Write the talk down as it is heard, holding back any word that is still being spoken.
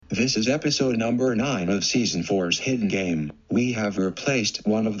This is episode number 9 of season 4's Hidden Game. We have replaced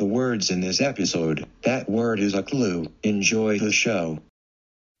one of the words in this episode. That word is a clue. Enjoy the show.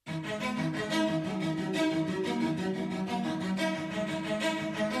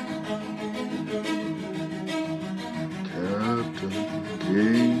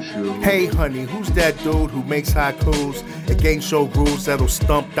 Hey honey, who's that dude who makes haikus and game show rules that'll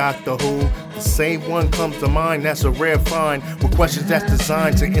stump Doctor Who? The same one comes to mind, that's a rare find, with questions that's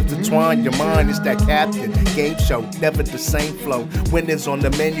designed to intertwine your mind. It's that Captain Game Show, never the same flow. Winners on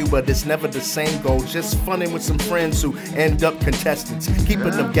the menu, but it's never the same goal. Just funning with some friends who end up contestants, keeping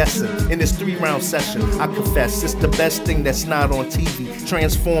them guessing in this 3-round session. I confess, it's the best thing that's not on TV.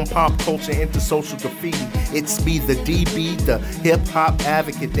 Transform pop culture into social graffiti. It's me, the DB, the hip-hop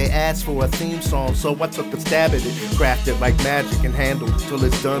advocate. They asked for a theme song, so I took a stab at it. Crafted like magic and handled till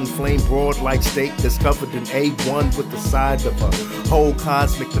it's done. Flame broad like steak that's covered in A1 with the side of a whole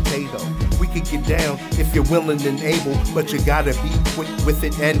cosmic potato. We could get down if you're willing and able, but you gotta be quick with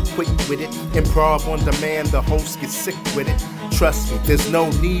it and quick with it. Improv on demand, the host gets sick with it. Trust me, there's no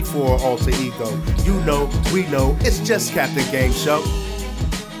need for an alter ego. You know, we know, it's just Captain Game Show.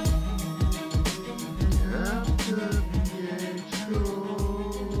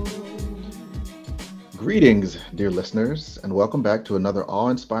 Greetings, dear listeners, and welcome back to another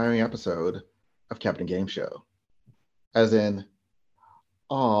awe-inspiring episode of Captain Game Show. As in,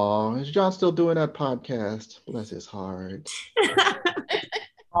 aw, is John still doing that podcast? Bless his heart.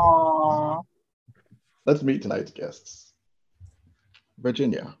 Aww. Let's meet tonight's guests.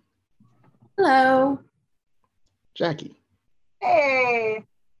 Virginia. Hello. Jackie. Hey.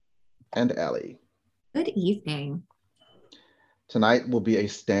 And Allie. Good evening. Tonight will be a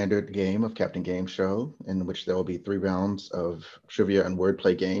standard game of Captain Game Show, in which there will be 3 rounds of trivia and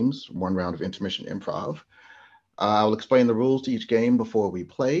wordplay games, 1 round of intermission improv. I'll explain the rules to each game before we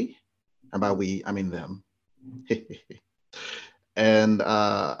play. And by we, I mean them. And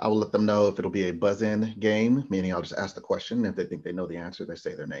I will let them know if it'll be a buzz-in game, meaning I'll just ask the question. If they think they know the answer, they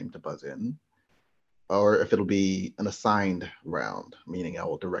say their name to buzz in. Or if it'll be an assigned round, meaning I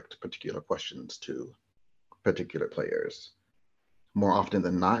will direct particular questions to particular players. More often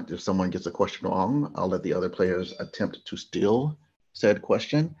than not, if someone gets a question wrong, I'll let the other players attempt to steal said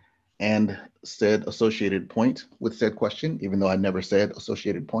question and said associated point with said question, even though I never said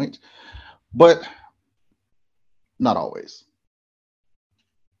associated point, but not always.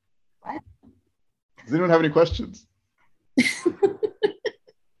 What? Does anyone have any questions?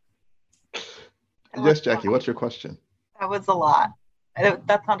 Yes, Jackie, what's your question? That was a lot.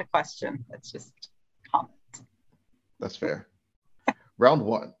 That's not a question. That's just a comment. That's fair. Round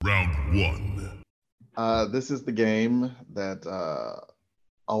 1. Round 1. This is the game that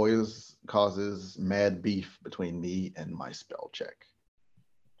always causes mad beef between me and my spell check.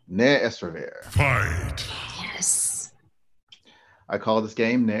 Ne Esrever. Fight. Yes. I call this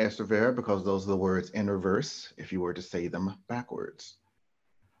game Ne Esrever because those are the words in reverse if you were to say them backwards.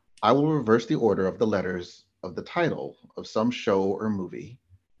 I will reverse the order of the letters of the title of some show or movie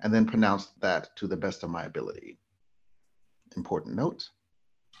and then pronounce that to the best of my ability. Important note,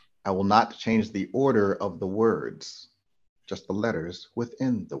 I will not change the order of the words, just the letters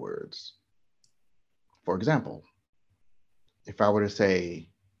within the words. For example, if I were to say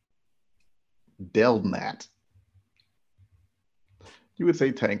Delnat, you would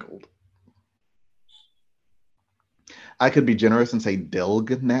say Tangled. I could be generous and say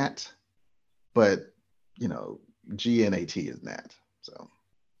Delgnat, but, you know, G-N-A-T is Nat. So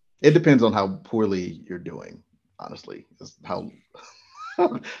it depends on how poorly you're doing. Honestly, is how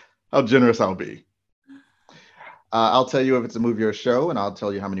generous I'll be. I'll tell you if it's a movie or a show, and I'll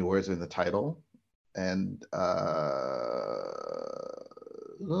tell you how many words are in the title. And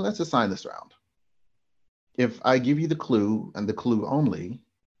let's assign this round. If I give you the clue and the clue only,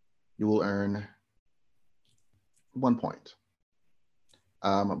 you will earn 1 point.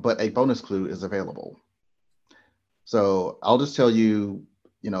 But a bonus clue is available. So I'll just tell you,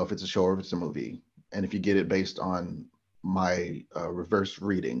 if it's a show or if it's a movie. And if you get it based on my reverse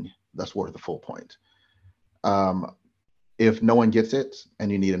reading, that's worth a full point. If no one gets it and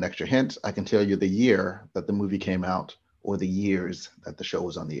you need an extra hint, I can tell you the year that the movie came out or the years that the show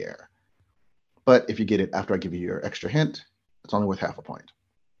was on the air. But if you get it after I give you your extra hint, it's only worth half a point.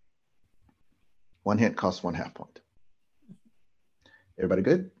 1 hint costs 1/2 point. Everybody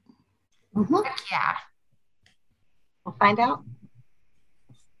good? Mm-hmm. Yeah. We'll find out.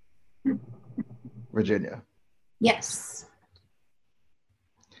 Virginia. Yes.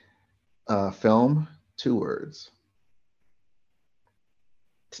 Film, 2 words.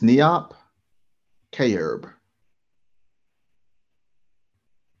 Tniop Kayerb.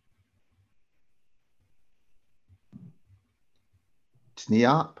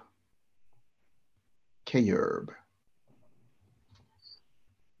 Tniop, Kayurb.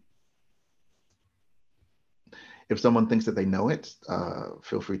 If someone thinks that they know it,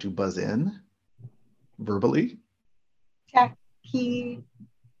 feel free to buzz in verbally. Jackie.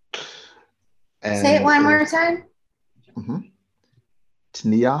 Say it one more time.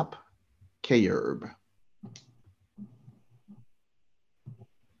 Tniop, Kayurb.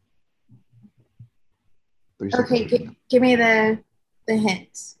 Okay, give me the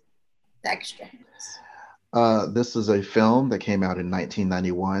hints, the extra hints. This is a film that came out in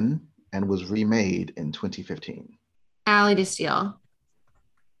 1991 and was remade in 2015. Ally to Steal.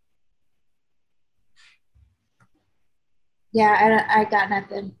 Yeah, I got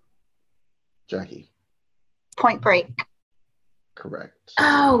nothing. Jackie. Point Break. Correct.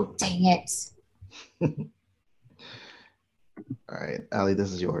 Oh, dang it. All right, Ally,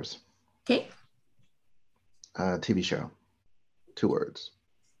 this is yours. Okay. TV show. 2 words.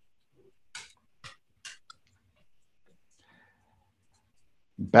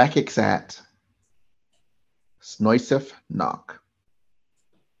 Bakixat, Snoisif Knock.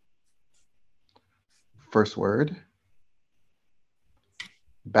 First word.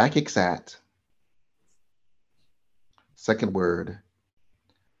 Bakixat. Second word.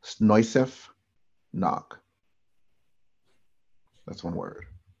 Snoisif Knock. That's 1 word.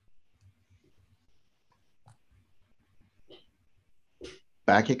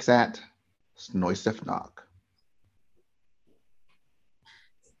 Bakixat, Snoisif Knock.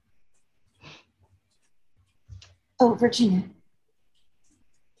 Oh, Virginia.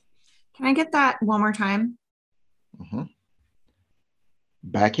 Can I get that one more time?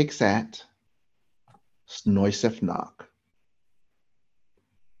 Bakixat, Snoisif Knock.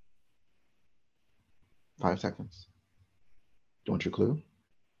 5 seconds. Do you want your clue?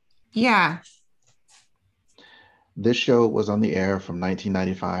 Yeah. This show was on the air from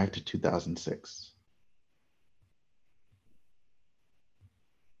 1995 to 2006.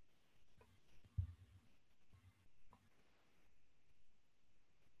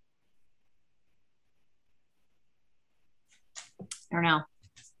 I don't know.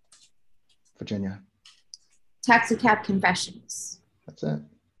 Virginia. Taxi Cab Confessions. That's it.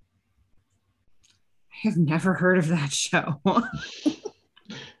 I have never heard of that show.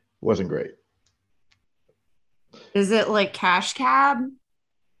 Wasn't great. Is it like Cash Cab?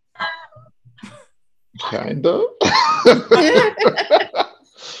 Kind of.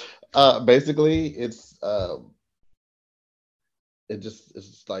 Basically, it's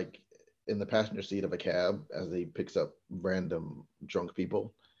just like in the passenger seat of a cab as he picks up random drunk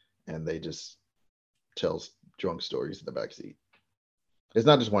people, and they just tell drunk stories in the back seat. It's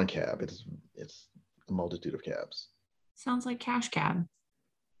not just one cab; it's a multitude of cabs. Sounds like Cash Cab.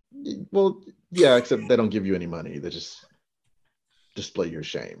 Well, yeah, except they don't give you any money. They just display your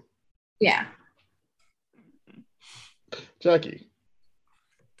shame. Yeah. Jackie.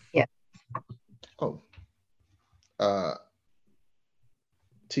 Yeah. Oh.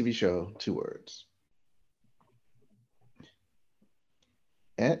 TV show, 2 words.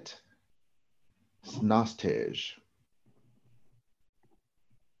 Et Snostage.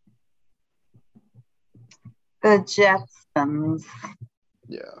 The Jetsons.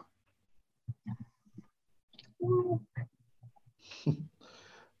 Yeah.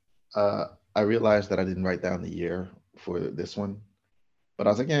 I realized that I didn't write down the year for this one, but I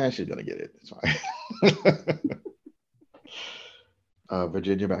was like, yeah, she's gonna get it. It's fine.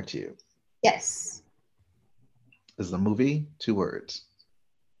 Virginia, back to you. Yes. This is a movie, 2 words.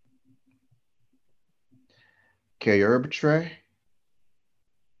 Kayurbtre,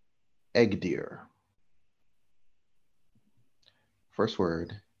 Egg Deer. First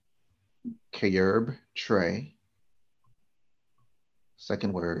word, Kayurbtre.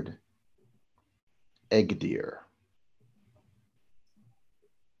 Second word, Egg Deer.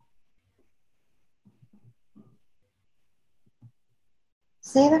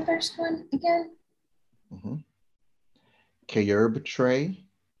 Say the first one again. Kayurbtre.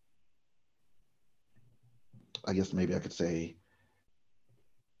 I guess maybe I could say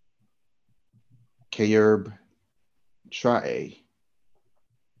Kayurbtre,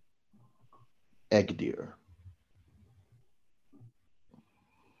 Egg Deer.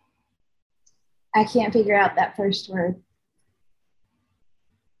 I can't figure out that first word.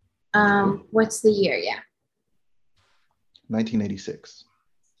 What's the year? Yeah. 1986.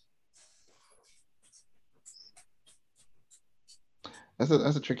 That's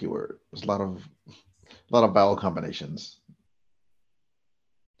a tricky word. There's a lot of vowel combinations.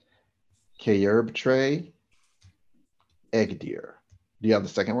 Kayurbtre, Egg Deer. Do you have the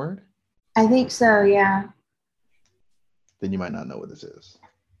second word? I think so, yeah. then you might not know what this is.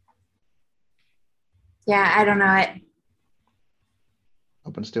 Yeah, I don't know it.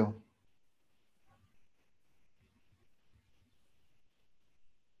 Open still.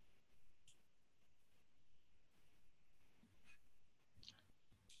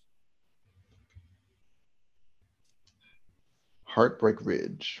 Heartbreak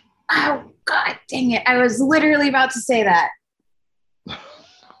Ridge. Oh, God dang it. I was literally about to say that.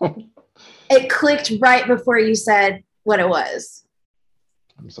 It clicked right before you said what it was.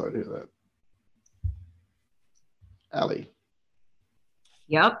 I'm sorry to hear that. Allie.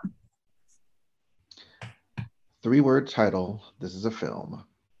 Yep. 3-word title. This is a film.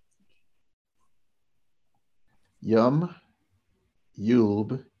 Yum,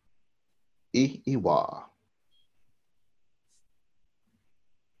 Yulb, Iwa.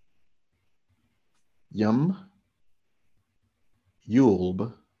 Yum,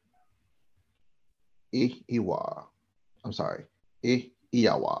 Yulb, Iwa. I'm sorry,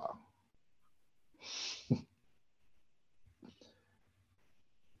 Iyawa.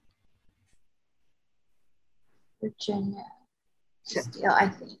 Virginia Steele, I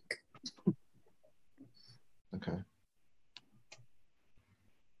think. Okay.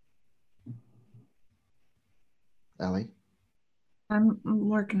 Allie? I'm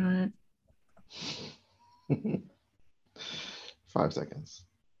working on it. 5 seconds.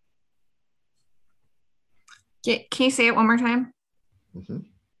 Can you say it one more time?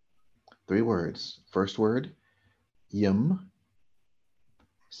 3 words. First word, yum.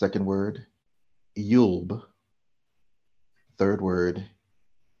 Second word, yulb. Third word,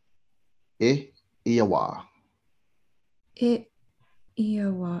 iyawa.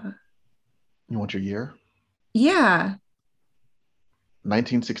 Iyawa. You want your year? Yeah.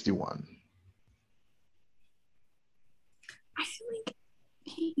 1961. I feel like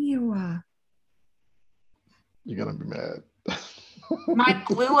Iyawa. You're gonna be mad. My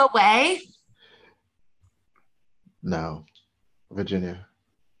Blew Away? No. Virginia.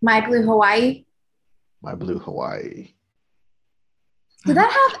 My Blue Hawaii. My Blue Hawaii. Did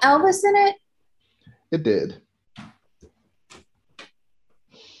that have Elvis in it? It did.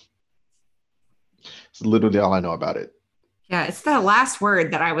 It's literally all I know about it. Yeah, it's the last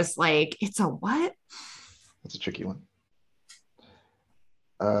word that I was like, it's a what? That's a tricky one.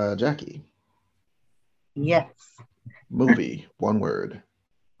 Jackie. Yes. Movie, 1 word.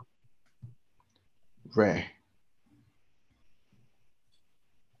 Ray.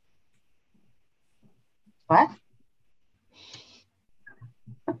 What?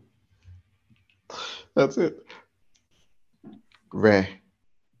 That's it. Ray.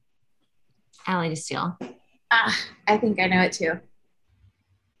 Allie Steele. I think I know it too.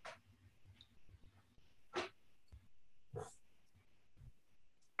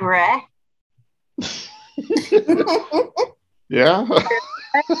 Breh. Yeah.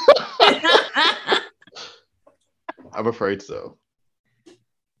 I'm afraid so.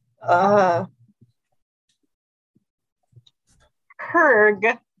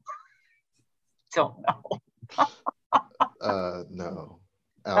 Herg. Don't know. No.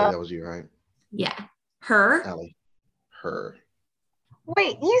 Allie, that was you, right? Yeah. Her. Allie. Her.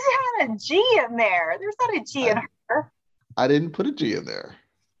 Wait, you had a G in there. There's not a G in her. I didn't put a G in there.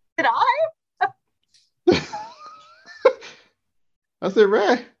 Did I? I said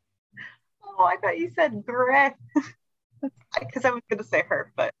Ray. Oh, I thought you said Greh. Because I was going to say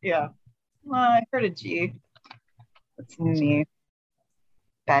her, but yeah. I heard a G. That's me.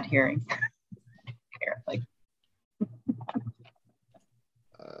 Bad hearing. Apparently.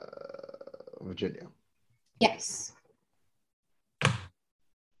 Virginia. Yes.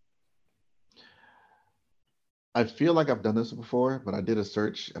 I feel like I've done this before, but I did a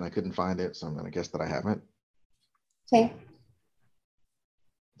search and I couldn't find it, so I'm going to guess that I haven't. Okay.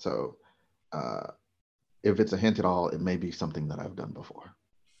 So if it's a hint at all, it may be something that I've done before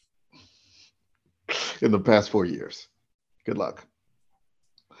in the past 4 years. Good luck.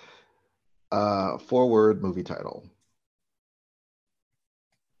 4-word movie title.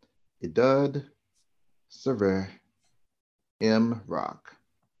 Idud Sever M. Rock.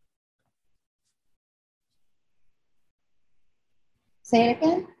 Say it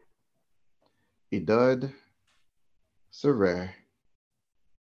again. Idud Sever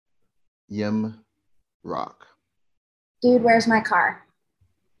Yim Rock. Dude, where's my car?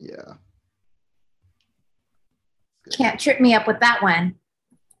 Yeah. Can't trip me up with that one.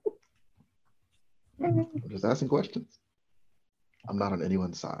 I'm just asking questions. I'm not on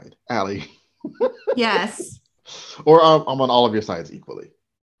anyone's side. Allie. Yes. Or I'm on all of your sides equally.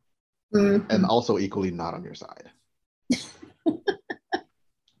 Mm-hmm. And also equally not on your side.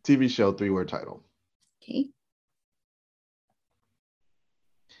 TV show, 3-word title. Okay.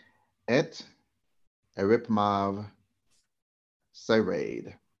 Et Eripmav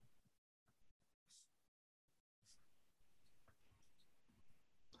Siraid.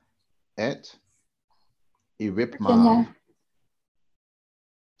 Et Eripmav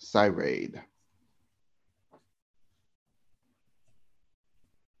Siraid.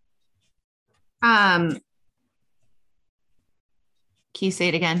 Can you say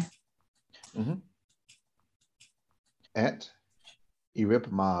it again? Mm-hmm. Et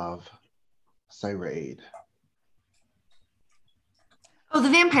Eripmav Siraid. Oh, the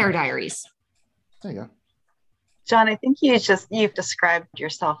Vampire Diaries. There you go. John, I think you've described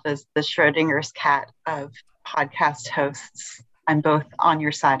yourself as the Schrodinger's cat of podcast hosts. I'm both on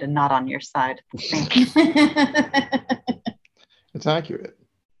your side and not on your side. It's accurate.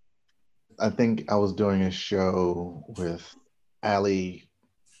 I think I was doing a show with Allie,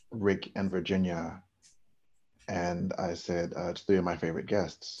 Rick, and Virginia, and I said it's 3 of my favorite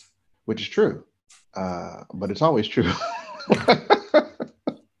guests, which is true, but it's always true.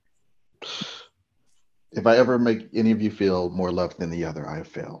 If I ever make any of you feel more loved than the other, I have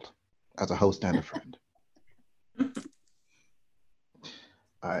failed as a host and a friend.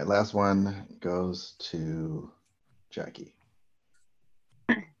 All right, last one goes to Jackie.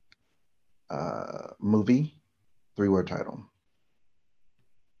 Movie, 3-word title.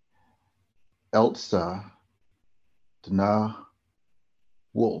 Elsa Dna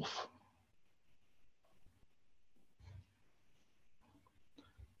Wolf.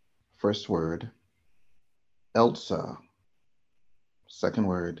 First word, Elsa. Second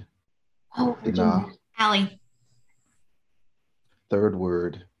word, Dna. Allie. Third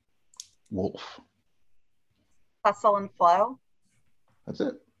word, wolf. Hustle and flow. That's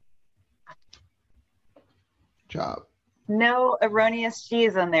it. Job. No erroneous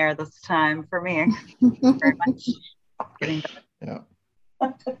G's in there this time for me. Very much getting better.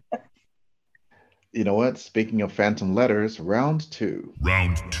 Yeah. You know what? Speaking of phantom letters, round 2.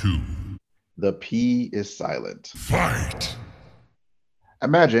 Round 2. The P is silent. Fight!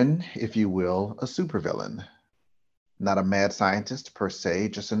 Imagine, if you will, a supervillain. Not a mad scientist per se,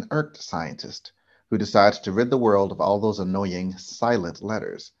 just an irked scientist who decides to rid the world of all those annoying silent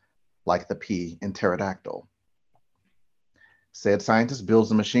letters, like the P in pterodactyl. Said scientist builds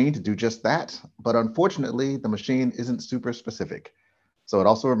a machine to do just that, but unfortunately, the machine isn't super specific, so it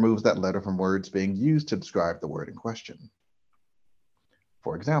also removes that letter from words being used to describe the word in question.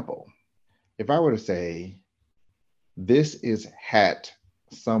 For example, if I were to say, this is hat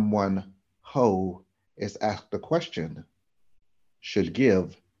someone ho is asked a question, should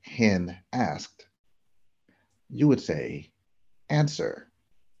give hen asked, you would say answer.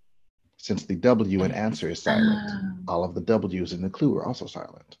 Since the W in answer is silent, all of the W's in the clue are also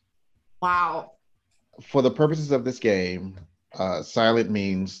silent. Wow. For the purposes of this game, silent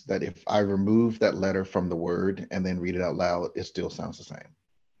means that if I remove that letter from the word and then read it out loud, it still sounds the same.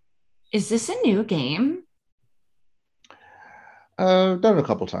 Is this a new game? Done it a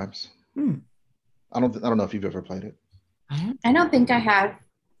couple times. Hmm. I don't know if you've ever played it. I don't think I have.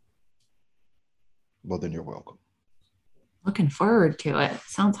 Well, then you're welcome. Looking forward to it.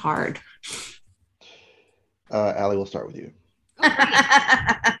 Sounds hard. Allie, we'll start with you.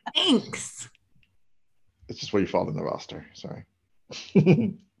 Thanks. It's just where you fall in the roster. Sorry.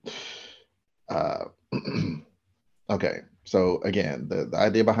 Okay. So again, the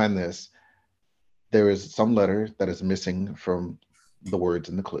idea behind this, there is some letter that is missing from the words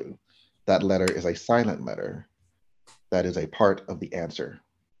in the clue. That letter is a silent letter that is a part of the answer.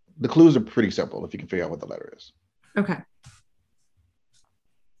 The clues are pretty simple if you can figure out what the letter is. Okay.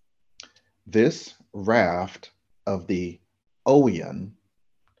 This raft of the Oyen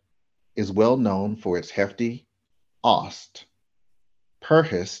is well known for its hefty ost,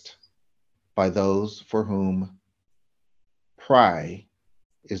 perhist by those for whom pry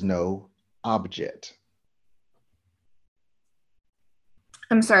is no object.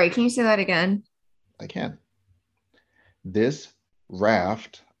 I'm sorry. Can you say that again? I can. This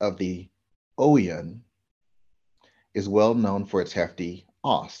raft of the Oyen is well known for its hefty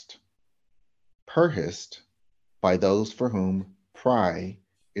ost, perhist by those for whom pry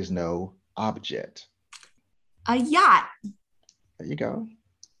is no object. A yacht. There you go.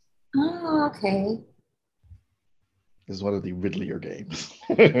 Oh, okay. This is one of the Riddlier games.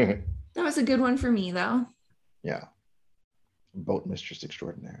 That was a good one for me, though. Yeah. Boat mistress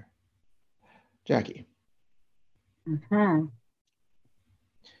extraordinaire. Jackie. Mm-hmm.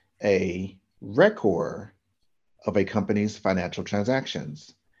 A record of a company's financial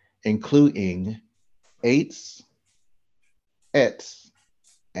transactions, including eights, ets,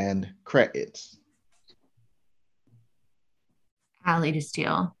 and credits. Alley to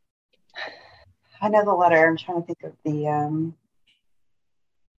steal. I know the letter. I'm trying to think of the.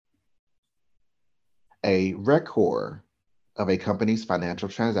 A record of a company's financial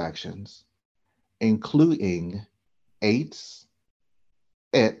transactions, including eights,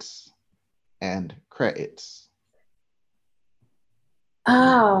 its, and credits.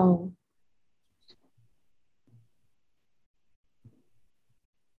 Oh.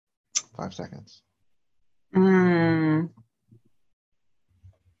 5 seconds.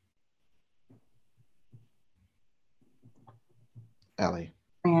 Ellie.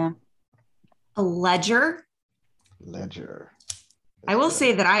 Yeah. A ledger. Ledger. I will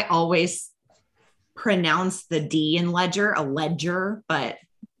say that I always pronounce the D in ledger a ledger, but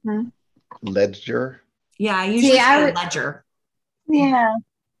Ledger. yeah, I usually say ledger. Yeah.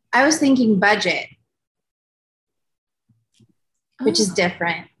 I was thinking budget, which is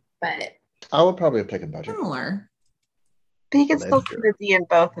different, but I would probably have taken budget. Similar. But you can still see the D in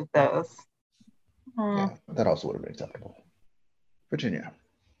both of those. Yeah, that also would have been acceptable. Virginia.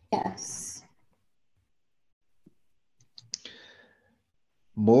 yes.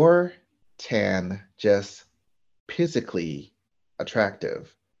 More than just physically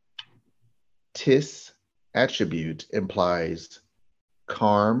attractive. This attribute implies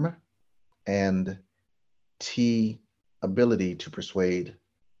charm and T ability to persuade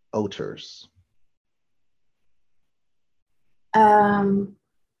voters.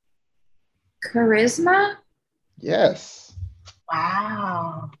 Charisma? Yes.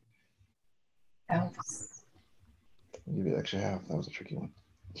 Wow. I'll give you the extra half. That was a tricky one.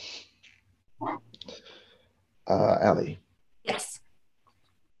 Allie. Yes.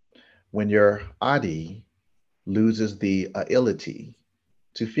 When your body loses the ability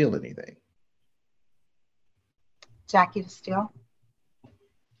to feel anything. Jackie DeSteel.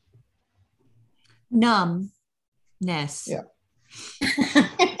 Numbness. Yeah.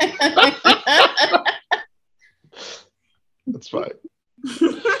 That's right.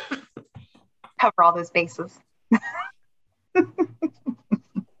 Cover all those bases.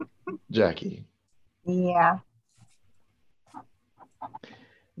 Jackie. Yeah.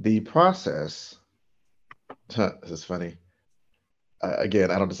 The process, this is funny.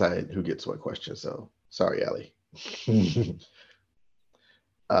 Again, I don't decide who gets what question, so sorry, Allie.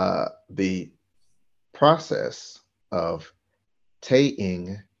 The process of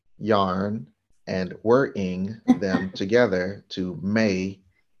taking yarn and working them together to make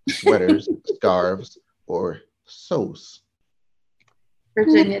sweaters, scarves, or sews.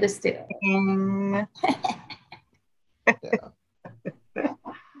 Virginia DeSteel. Yeah.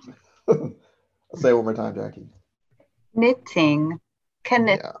 Say it one more time, Jackie. Knitting.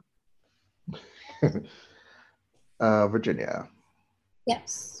 Yeah. Virginia.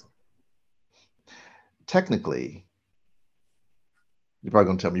 Yes. Technically, you're probably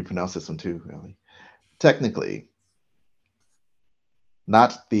going to tell me you pronounce this one too, Ellie. Technically,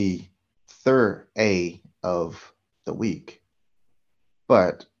 not the third A of the week,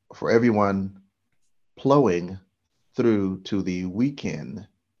 but for everyone plowing through to the weekend,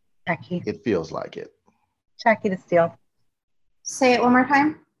 Jackie. it feels like it. Jackie DeSteel. Say it one more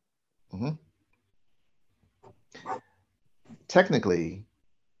time. Technically,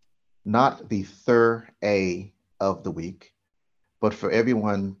 not the third A of the week, but for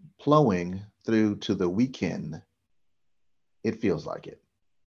everyone plowing through to the weekend, it feels like it.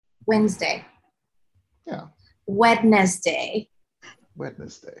 Wednesday. Yeah. Wednesday.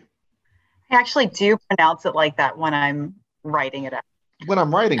 Wednesday. I actually do pronounce it like that when I'm writing it out. When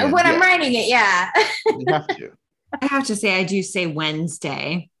I'm writing it. When I'm writing it, yeah. You have to. I have to say, I do say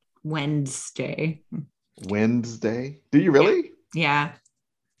Wednesday. Wednesday. Wednesday. Do you really? Yeah.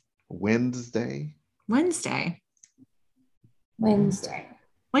 Wednesday. Wednesday. Wednesday.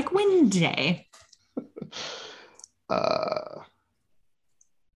 Like Wednesday.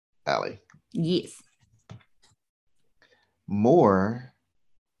 Allie. Yes. More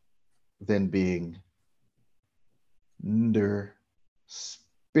than being under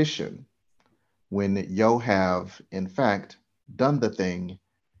suspicion when you have, in fact, done the thing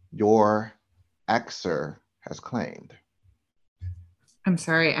your actor has claimed. I'm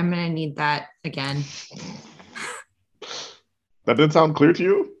sorry. I'm going to need that again. That didn't sound clear to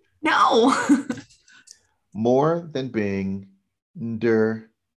you? No. More than being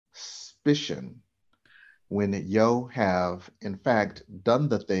under suspicion when you have, in fact, done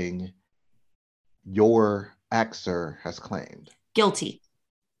the thing your actor has claimed. Guilty.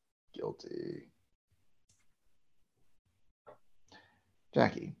 Guilty.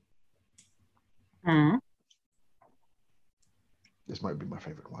 Jackie. This might be my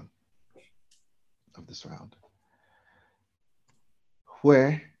favorite one of this round.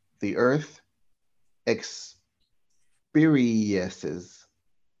 Where the earth experiences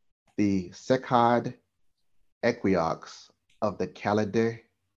the Sekad equinox of the calendar.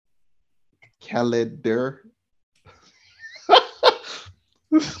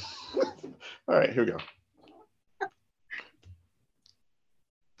 All right, here we go.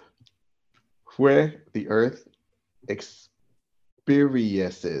 Where the Earth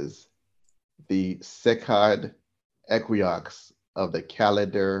experiences the Sekad equinox of the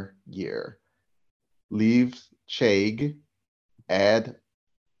calendar year. Leaves Chag, add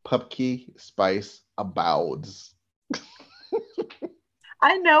pumpkin spice abounds.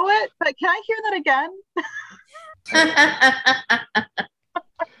 I know it, but can I hear that again?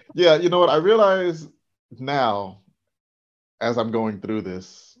 Yeah, you know what? I realize now, as I'm going through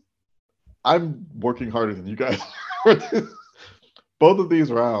this, I'm working harder than you guys. Both of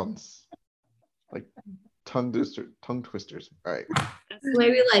these rounds, like tongue twisters. All right. That's the way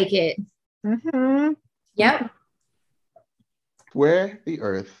we like it. Mm-hmm. Yep. Where the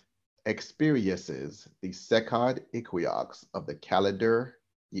Earth experiences the Sekad equinox of the calendar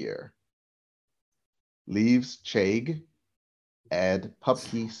year. Leaves Chag, add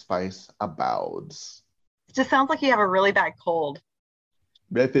pumpkin spice abounds. It just sounds like you have a really bad cold.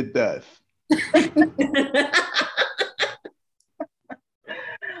 Yes, it does.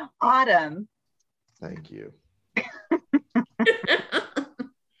 Autumn. Thank you.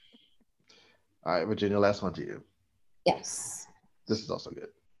 All right, Virginia, last one to you. Yes. This is also good.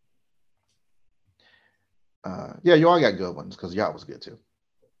 Yeah, you all got good ones because y'all was good too.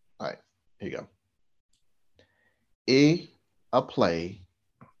 All right, here you go. A play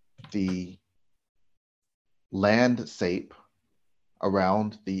the landscape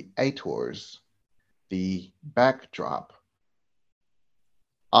around the Azores, the backdrop,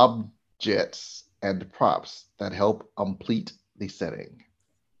 objects and props that help complete the setting.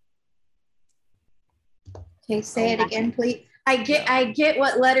 Okay, say it again, please. I get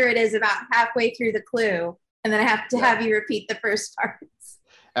what letter it is about halfway through the clue, and then I have to have you repeat the first parts.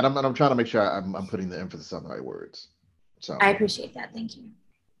 And I'm trying to make sure I'm putting the emphasis on the right words. So I appreciate that. Thank you.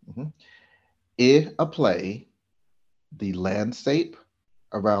 A play the landscape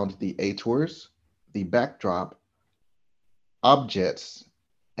around the Azores, the backdrop, objects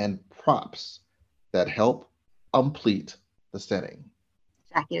and props that help complete the setting.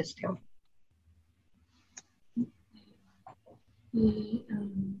 Jackie is too.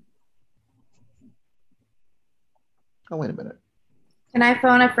 Oh, wait a minute. Can I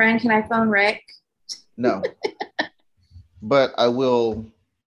phone a friend? Can I phone Rick? No. But I will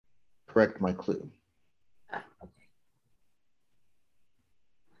correct my clue. Okay.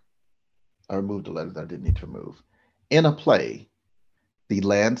 I removed a letter that I didn't need to remove. In a play, the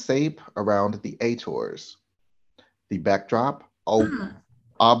landscape around the Azores, the backdrop,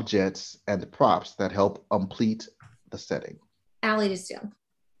 objects, and props that help complete the setting. Alley to Steele.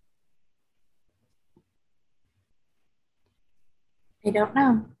 I don't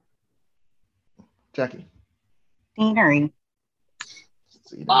know. Jackie. Scenery.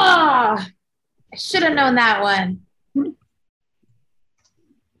 Oh, I should have known that one.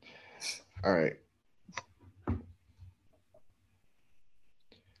 All right.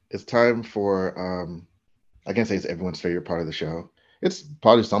 It's time for, I can't say it's everyone's favorite part of the show. It's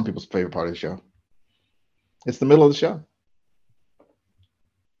probably some people's favorite part of the show. It's the middle of the show.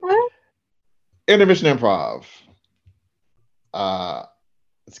 What? Intermission Improv.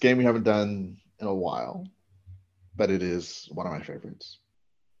 It's a game we haven't done in a while, but it is one of my favorites.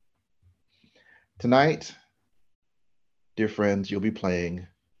 Tonight, dear friends, you'll be playing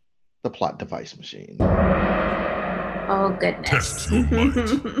the plot device machine. Oh, goodness.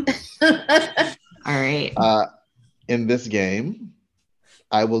 All right. In this game,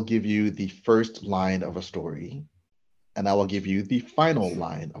 I will give you the first line of a story, and I will give you the final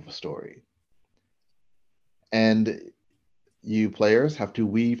line of a story. And you players have to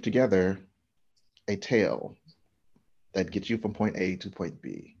weave together a tale that gets you from point A to point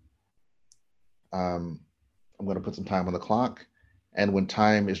B. I'm going to put some time on the clock, and when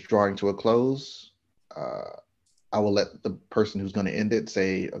time is drawing to a close, I will let the person who's going to end it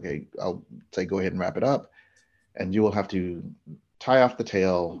say, okay, I'll say go ahead and wrap it up, and you will have to tie off the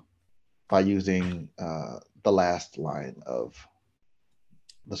tale by using the last line of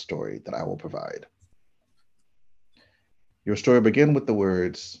the story that I will provide. Your story will begin with the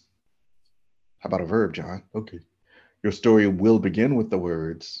words, how about a verb, John? Okay. Your story will begin with the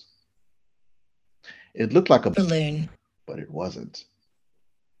words, it looked like a balloon, but it wasn't.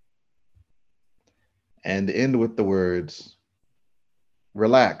 And end with the words,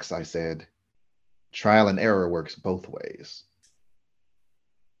 relax, I said. Trial and error works both ways.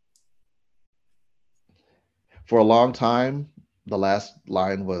 For a long time, the last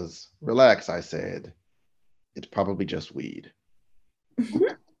line was, "Relax," I said. "It's probably just weed."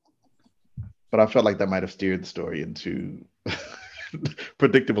 But I felt like that might have steered the story into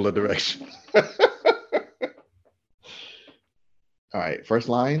predictable a direction. All right, first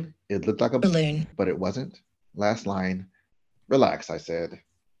line, it looked like a balloon, but it wasn't. Last line, "Relax," I said.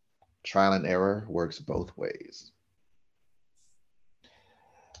 Trial and error works both ways.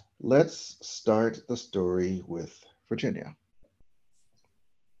 Let's start the story with Virginia.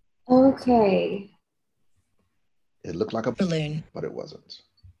 Okay. It looked like a balloon, but it wasn't.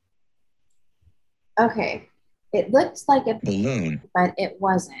 Okay. It looked like a balloon, but it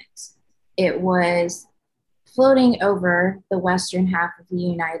wasn't. It was floating over the western half of the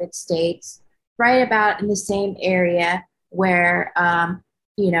United States, right about in the same area where,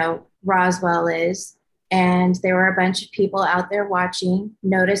 Roswell is. And there were a bunch of people out there watching,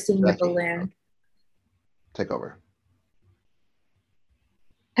 noticing the Jackie, balloon. take over.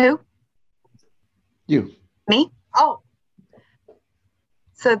 Who? You. Me? Oh.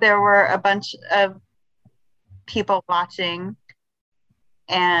 So there were a bunch of people watching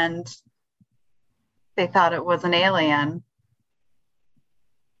and they thought it was an alien.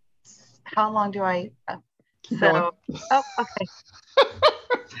 How long do I? Going. Oh, okay.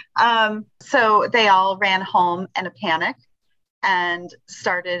 So they all ran home in a panic and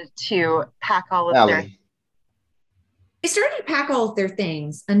started to pack all of their. They started to pack all of their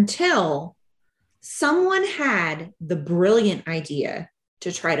things until someone had the brilliant idea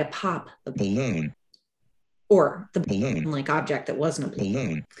to try to pop the balloon, or the balloon-like object that wasn't a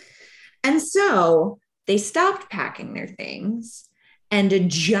balloon. And so they stopped packing their things, and a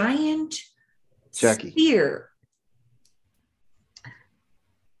giant Jackie. sphere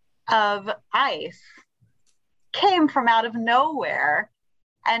of ice came from out of nowhere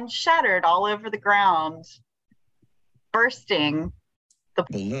and shattered all over the ground, bursting the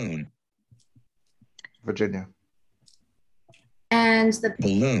balloon. Virginia. And the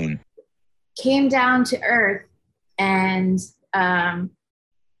balloon came down to Earth, and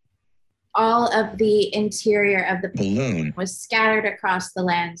all of the interior of the balloon was scattered across the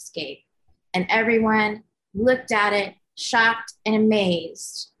landscape. And everyone looked at it, shocked and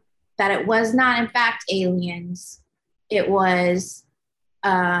amazed that it was not, in fact, aliens. It was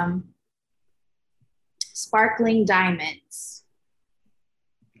sparkling diamonds.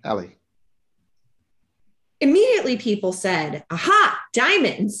 Allie. Immediately people said, "Aha,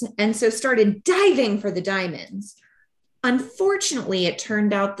 diamonds," and so started diving for the diamonds. Unfortunately, it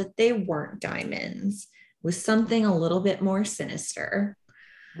turned out that they weren't diamonds. It was something a little bit more sinister.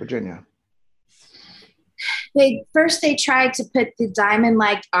 Virginia. They tried to put the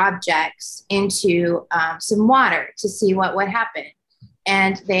diamond-like objects into some water to see what would happen,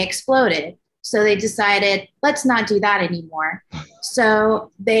 and they exploded. So they decided, let's not do that anymore.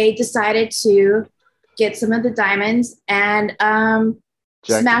 So they decided to get some of the diamonds and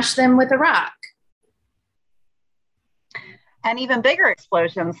smash them with a rock. And even bigger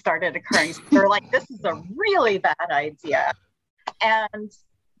explosions started occurring. So they're like, this is a really bad idea. And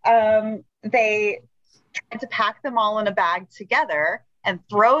they tried to pack them all in a bag together and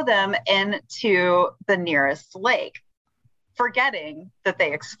throw them into the nearest lake, forgetting that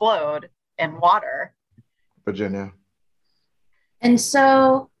they explode in water. Virginia. And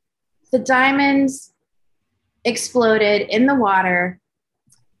so the diamonds exploded in the water.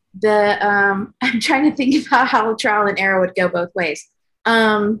 I'm trying to think about how trial and error would go both ways.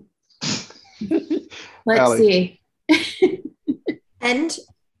 Let's see. And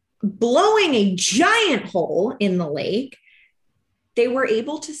blowing a giant hole in the lake, they were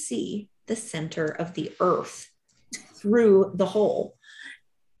able to see the center of the earth through the hole.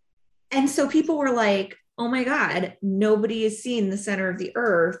 And so people were like, oh my God, nobody has seen the center of the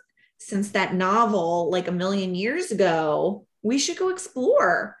earth since that novel like a million years ago. We should go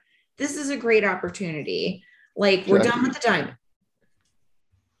explore. This is a great opportunity. Like, we're done with the diamond.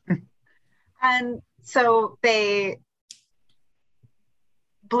 And so they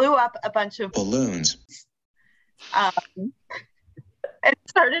blew up a bunch of balloons and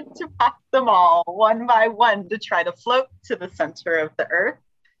started to pack them all one by one to try to float to the center of the earth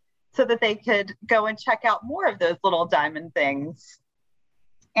so that they could go and check out more of those little diamond things.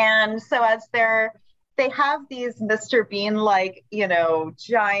 And so as they have these Mr. Bean like,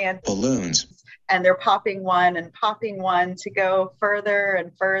 giant balloons, and they're popping one to go further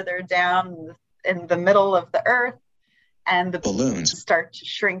and further down in the middle of the earth. And the balloons start to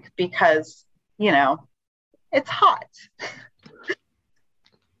shrink because, it's hot.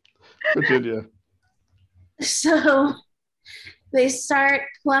 Virginia. So they start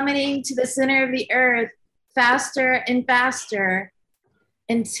plummeting to the center of the earth, faster and faster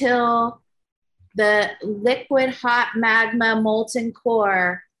until the liquid hot magma molten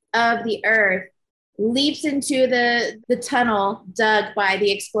core of the earth leaps into the tunnel dug by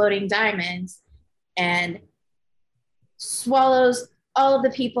the exploding diamonds and swallows all of the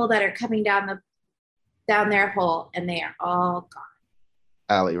people that are coming down their hole, and they are all gone.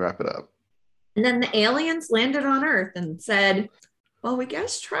 Allie, wrap it up. And then the aliens landed on Earth and said, well, we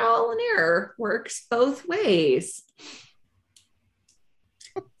guess trial and error works both ways.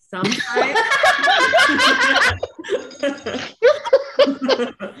 Sometimes.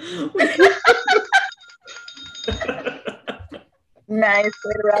 Nice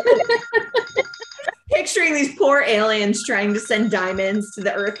way to wrap it up. Picturing these poor aliens trying to send diamonds to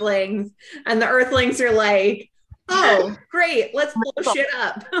the Earthlings, and the Earthlings are like, oh, great, let's blow shit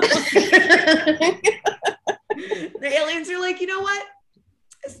up. The aliens are like, you know what?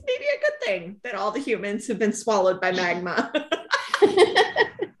 This may be a good thing that all the humans have been swallowed by magma. That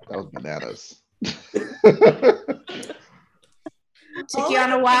was bananas. Took you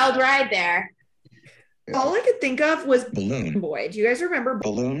on a wild ride there. Yeah. All I could think of was Balloon. Boy. Do you guys remember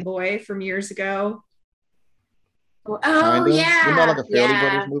Balloon. Boy from years ago? Oh, Kinda. yeah. Isn't that like a Fairly yeah.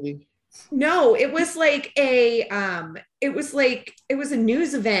 Brothers movie? No, it was like it was a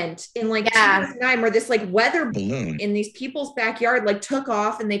news event in like 2009 where this like weather Balloon. in these people's backyard like took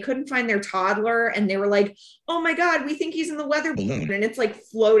off and they couldn't find their toddler and they were like, oh my God, we think he's in the weather balloon, and it's like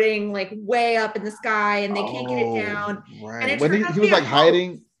floating like way up in the sky and they can't get it down. Right. And it When turned out he to was be a like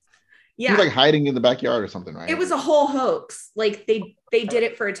hiding. Yeah. He was like hiding in the backyard or something, right? It was a whole hoax. Like they did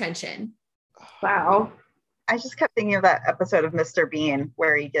it for attention. Wow. I just kept thinking of that episode of Mr. Bean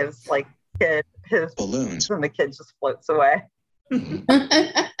where he gives like kid his Balloons. and the kid just floats away.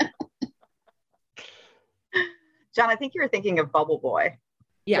 John, I think you were thinking of Bubble Boy.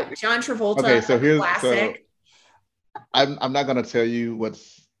 Yeah, John Travolta. Okay, so here's classic. I'm not gonna tell you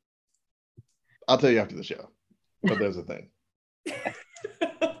what's. I'll tell you after the show. But there's a thing.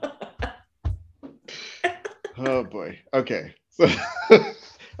 Oh boy. Okay. So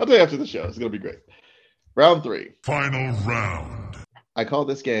I'll tell you after the show. It's gonna be great. Round 3. Final round. I call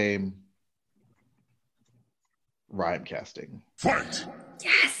this game rhyme casting. Fight.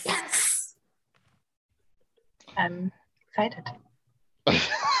 Yes. I'm excited.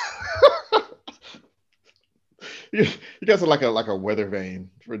 You guys are like a weather vane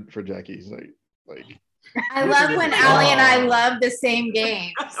for Jackie's like. I love when Allie and I love the same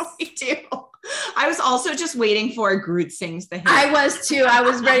game. We do. I was also just waiting for Groot sings the hymn. I was too. I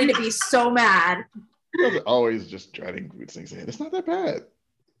was ready to be so mad. You guys are always just dreading good things. It's not that bad.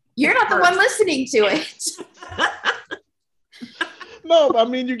 You're not the one listening to it. No, I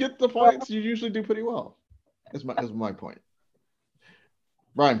mean you get the points. You usually do pretty well. Is my point.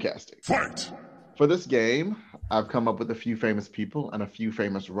 Rhyme casting. Fight. For this game, I've come up with a few famous people and a few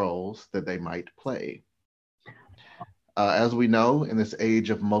famous roles that they might play. As we know, in this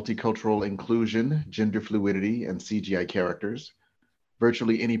age of multicultural inclusion, gender fluidity, and CGI characters,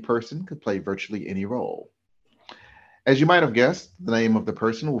 virtually any person could play virtually any role. As you might have guessed, the name of the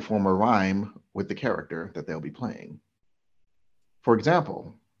person will form a rhyme with the character that they'll be playing. For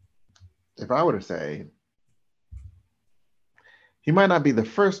example, if I were to say, he might not be the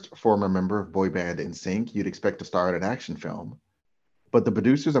first former member of boy band NSYNC you'd expect to star in an action film, but the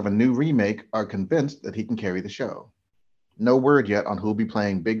producers of a new remake are convinced that he can carry the show. No word yet on who'll be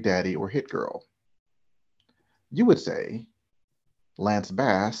playing Big Daddy or Hit Girl. You would say, Lance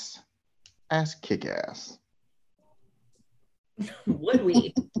Bass as Kick-Ass. Would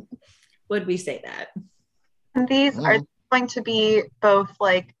we? Would we say that? And these are going to be both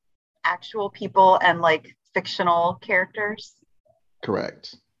like actual people and like fictional characters.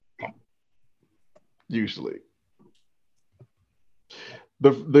 Correct. Okay. Usually.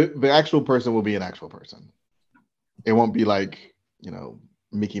 The actual person will be an actual person. It won't be like,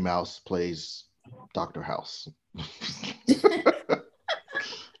 Mickey Mouse plays Dr. House.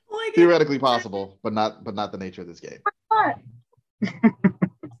 Theoretically possible, but not the nature of this game.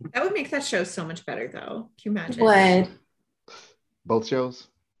 That would make that show so much better, though. Can you imagine? Would. Both shows?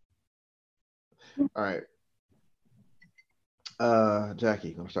 All right. Jackie,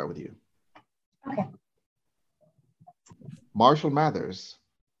 I'm going to start with you. Okay. Marshall Mathers,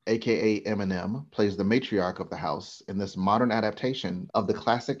 aka Eminem, plays the matriarch of the house in this modern adaptation of the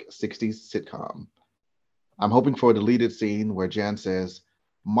classic 60s sitcom. I'm hoping for a deleted scene where Jan says,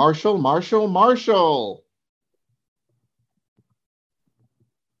 Marshall, Marshall, Marshall.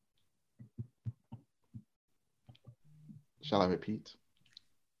 Shall I repeat?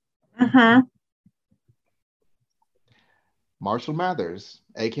 Mm-hmm. Marshall Mathers,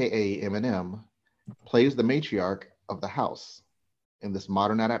 aka Eminem, plays the matriarch of the house in this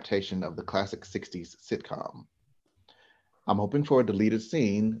modern adaptation of the classic 60s sitcom? I'm hoping for a deleted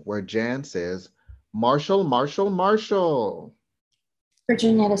scene where Jan says, Marshall, Marshall, Marshall.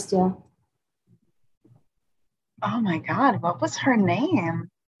 Virginia Steele. Oh my God, what was her name?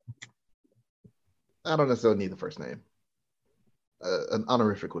 I don't necessarily need the first name. An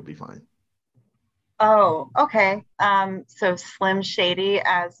honorific would be fine. Oh, okay. So Slim Shady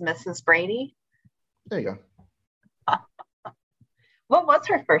as Mrs. Brady. There you go. What was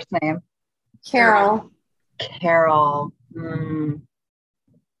her first name? Carol. Carol.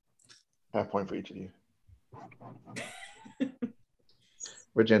 Half point for each of you.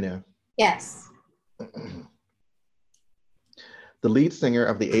 Virginia. Yes. The lead singer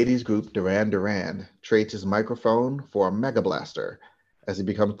of the 80s group Duran Duran trades his microphone for a Mega Blaster as he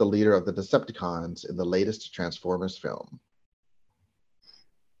becomes the leader of the Decepticons in the latest Transformers film.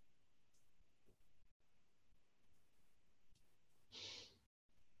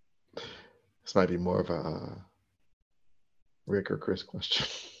 This might be more of a Rick or Chris question.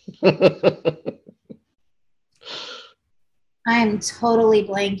 I'm totally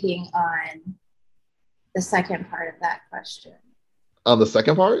blanking on the second part of that question. On the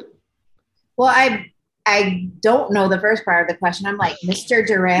second part? Well, I don't know the first part of the question. I'm like, Mr.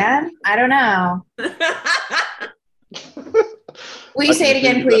 Duran? I don't know. Will you say it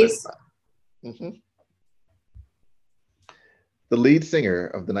again, please? Mm-hmm. The lead singer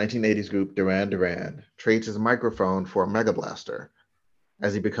of the 1980s group Duran Duran trades his microphone for a Mega Blaster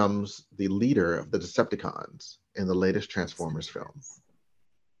as he becomes the leader of the Decepticons in the latest Transformers film.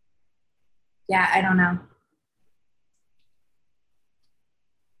 Yeah, I don't know.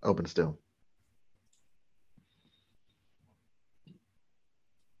 Open still.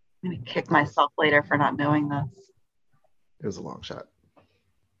 I'm going to kick myself later for not knowing this. It was a long shot.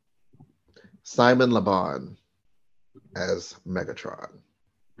 Simon Le Bon as Megatron.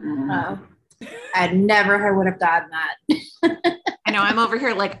 Oh, I never would have gotten that. I know, I'm over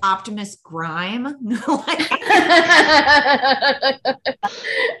here like Optimus Grime. It's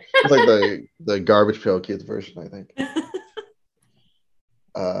like the Garbage Pail Kids version, I think.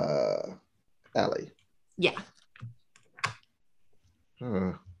 Allie. Yeah.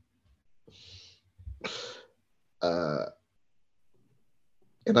 In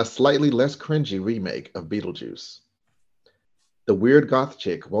a slightly less cringy remake of Beetlejuice, the weird goth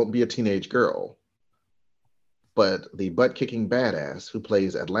chick won't be a teenage girl, but the butt-kicking badass who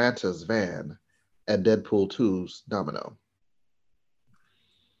plays Atlanta's Van and Deadpool 2's Domino.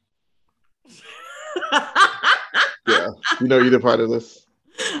 Yeah, you know either part of this?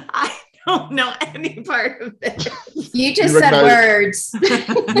 I don't know any part of it. You just said words.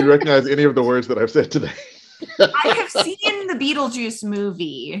 Do you recognize any of the words that I've said today? I have seen the Beetlejuice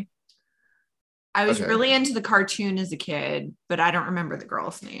movie. I was really into the cartoon as a kid, but I don't remember the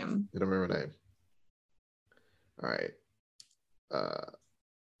girl's name. You don't remember her name? All right.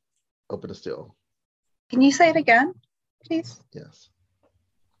 Open to still. Can you say it again, please? Yes.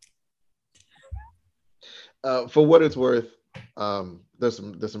 For what it's worth, there's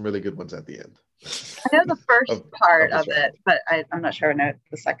some really good ones at the end. I know the first part of it, but I'm not sure I know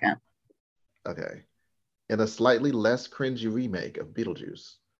the second. Okay. In a slightly less cringy remake of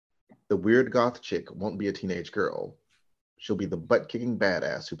Beetlejuice, the weird goth chick won't be a teenage girl. She'll be the butt-kicking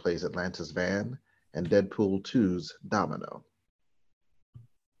badass who plays Atlanta's Van and Deadpool 2's Domino.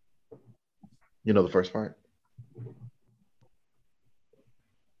 You know the first part?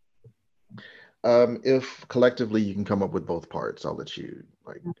 If collectively you can come up with both parts, I'll give you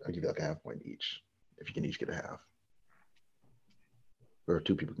like a half point each. If you can each get a half. Or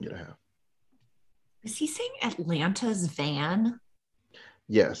two people can get a half. Is he saying Atlanta's Van?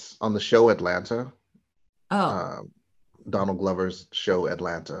 Yes, on the show Atlanta. Oh. Donald Glover's show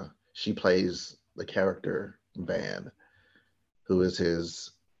Atlanta. She plays the character Van, who is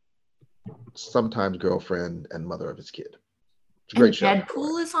his sometimes girlfriend and mother of his kid. It's a great show.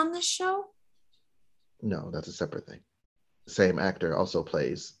 Deadpool is on this show? No, that's a separate thing. The same actor also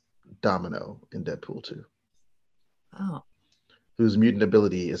plays Domino in Deadpool 2. Oh. Whose mutant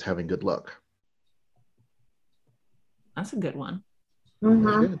ability is having good luck. That's a good one.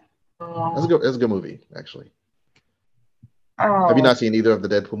 Mm-hmm. That's a good movie, actually. Oh. Have you not seen either of the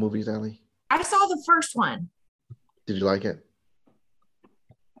Deadpool movies, Allie? I saw the first one. Did you like it?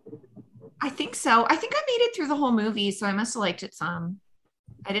 I think so. I think I made it through the whole movie, so I must have liked it some.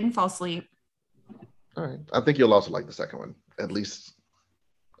 I didn't fall asleep. All right. I think you'll also like the second one, at least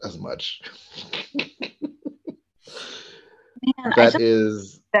as much. Man, that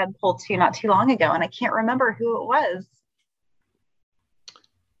is Deadpool 2 not too long ago, and I can't remember who it was.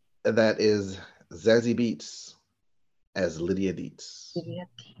 That is Zazie Beetz as Lydia Dietz.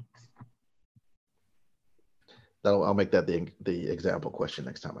 I'll make that the example question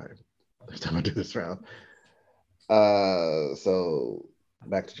next time I do this round. So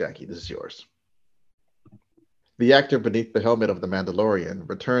back to Jackie. This is yours. The actor beneath the helmet of the Mandalorian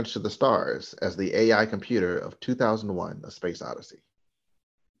returns to the stars as the AI computer of 2001: A Space Odyssey.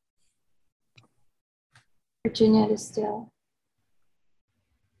 Virginia DeStille.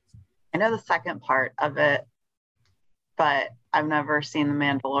 I know the second part of it, but I've never seen The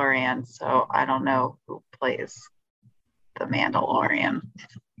Mandalorian, so I don't know who plays the Mandalorian.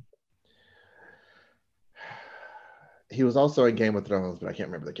 He was also in Game of Thrones, but I can't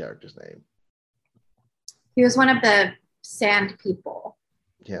remember the character's name. He was one of the sand people.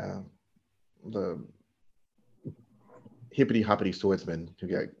 Yeah. The hippity hoppity swordsman who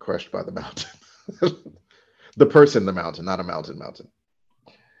got crushed by the mountain. The person, the mountain, not a mountain.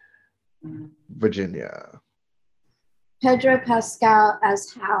 Virginia. Pedro Pascal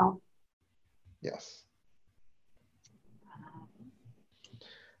as Hal. Yes.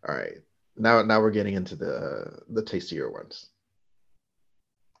 All right. Now we're getting into the tastier ones.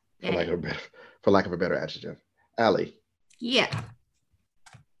 For lack of a better adjective. Allie. Yeah.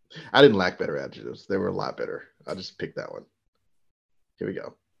 I didn't lack better adjectives. They were a lot better. I just picked that one. Here we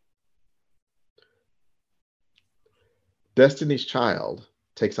go. Destiny's Child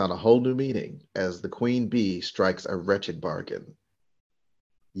takes on a whole new meaning as the queen bee strikes a wretched bargain.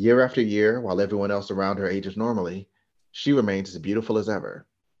 Year after year, while everyone else around her ages normally, she remains as beautiful as ever.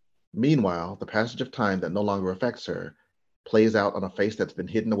 Meanwhile, the passage of time that no longer affects her plays out on a face that's been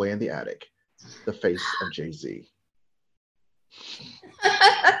hidden away in the attic, the face of Jay-Z.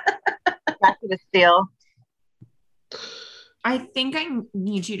 Jackie DeStille. I think I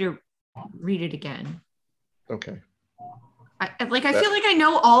need you to read it again. Okay. I feel like I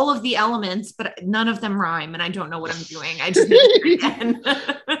know all of the elements, but none of them rhyme, and I don't know what I'm doing. I just need to read it again.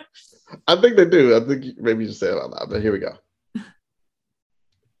 I think they do. I think maybe you just say it out loud, but here we go.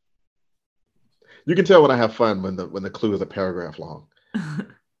 You can tell when I have fun when the clue is a paragraph long.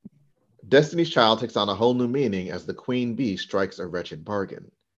 Destiny's Child takes on a whole new meaning as the queen bee strikes a wretched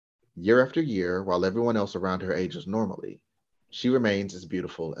bargain. Year after year, while everyone else around her ages normally, she remains as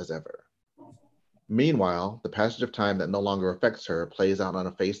beautiful as ever. Meanwhile, the passage of time that no longer affects her plays out on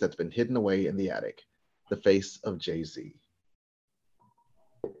a face that's been hidden away in the attic, the face of Jay-Z.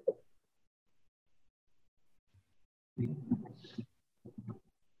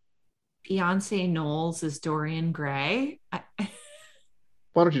 Beyonce Knowles is Dorian Gray.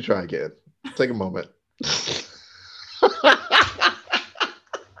 Why don't you try again? Take a moment.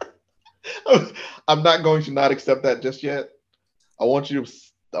 I'm not going to not accept that just yet. I want you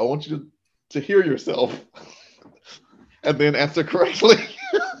to hear yourself and then answer correctly.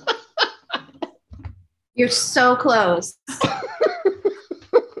 You're so close.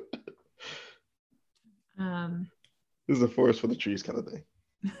 This is a forest for the trees kind of thing.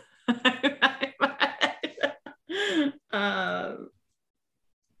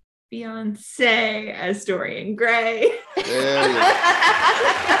 Beyonce as Dorian Gray.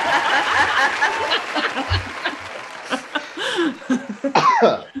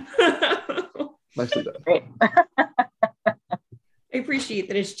 Nicely done. I appreciate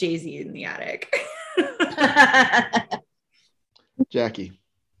that it's Jay-Z in the attic. Jackie.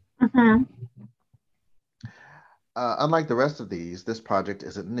 Mm-hmm. Unlike the rest of these, this project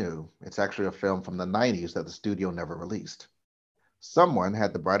isn't new. It's actually a film from the 90s that the studio never released. Someone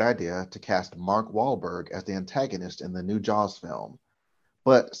had the bright idea to cast Mark Wahlberg as the antagonist in the new Jaws film.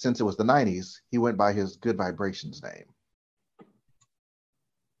 But since it was the 90s, he went by his Good Vibrations name.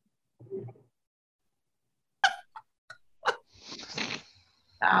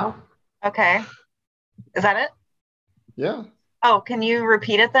 Wow. Okay. Is that it? Yeah. Oh, can you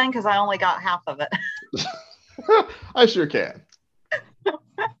repeat it then? Because I only got half of it. I sure can.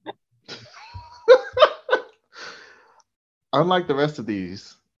 Unlike the rest of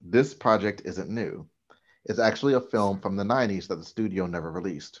these, this project isn't new. It's actually a film from the 90s that the studio never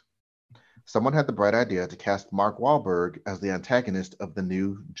released. Someone had the bright idea to cast Mark Wahlberg as the antagonist of the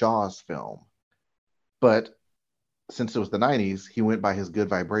new Jaws film. But since it was the 90s, he went by his Good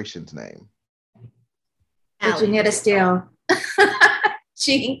Vibrations name. Virginia DeStille.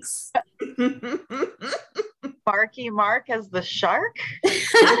 Jinx. Marky Mark as the shark?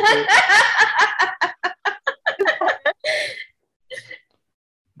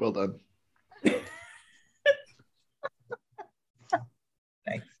 Well done.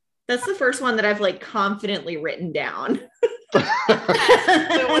 Thanks. That's the first one that I've like confidently written down.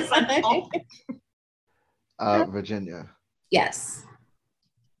 Virginia. Yes.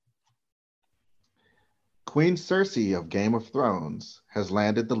 Queen Cersei of Game of Thrones has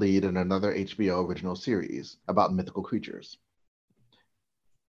landed the lead in another HBO original series about mythical creatures.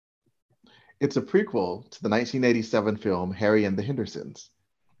 It's a prequel to the 1987 film Harry and the Hendersons,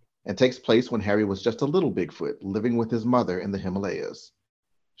 and takes place when Harry was just a little Bigfoot living with his mother in the Himalayas.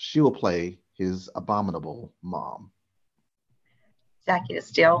 She will play his abominable mom. Jackie to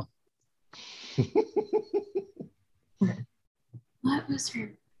steal. What was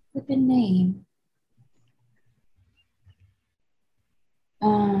her flippin' name?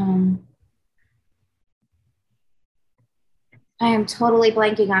 I am totally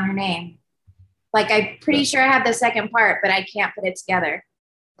blanking on her name. Like, I'm pretty sure I have the second part, but I can't put it together.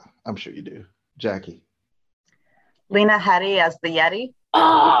 I'm sure you do. Jackie. Lena Headey as the Yeti.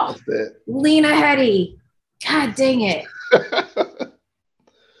 Oh, That's it. Lena Headey. God dang it.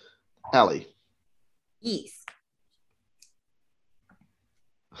 Allie. Yes.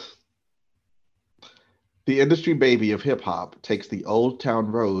 The industry baby of hip hop takes the Old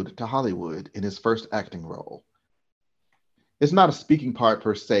Town Road to Hollywood in his first acting role. It's not a speaking part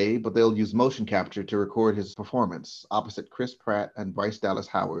per se, but they'll use motion capture to record his performance opposite Chris Pratt and Bryce Dallas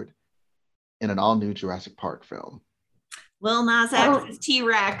Howard in an all-new Jurassic Park film. Lil Nas X is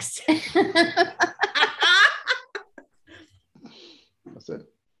T-Rex. That's it.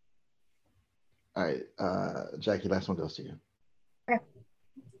 All right, Jackie, last one goes to you. Okay.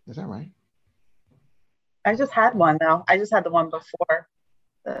 Is that right? I just had one though. I just had the one before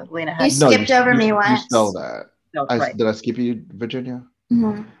the Lena You Headey. skipped over me once. You stole that. No, right. Did I skip you, Virginia?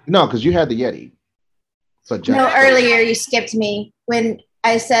 Mm-hmm. No, because you had the Yeti. But No, earlier you skipped me when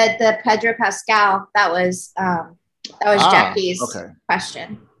I said the Pedro Pascal. That was Jackie's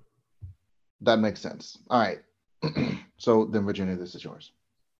question. That makes sense. All right. So then, Virginia, this is yours.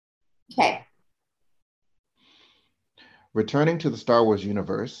 Okay. Returning to the Star Wars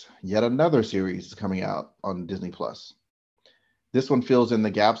universe, yet another series is coming out on Disney Plus. This one fills in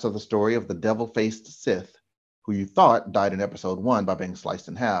the gaps of the story of the devil-faced Sith, who you thought died in episode 1 by being sliced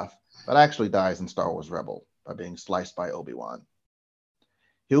in half, but actually dies in Star Wars Rebel by being sliced by Obi-Wan.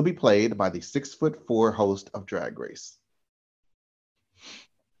 He'll be played by the 6'4" host of Drag Race.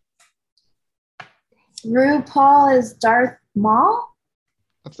 RuPaul is Darth Maul?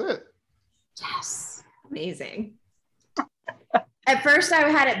 That's it. Yes. Amazing. At first I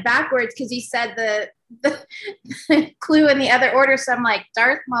had it backwards because he said the clue in the other order. So I'm like,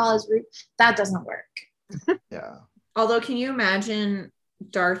 Darth Maul is that doesn't work. Yeah. Although, can you imagine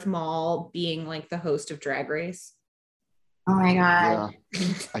Darth Maul being like the host of Drag Race? Oh my God.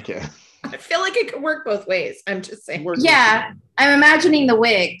 Yeah, I can. I feel like it could work both ways. I'm just saying. Yeah, I'm imagining the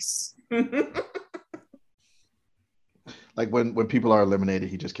wigs. Like when people are eliminated,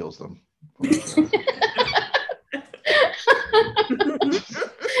 he just kills them.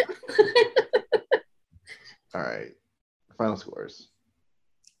 All right. Final scores.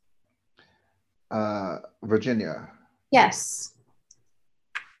 Virginia. Yes.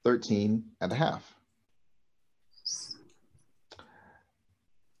 13.5.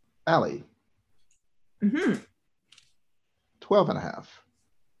 Allie. 12.5.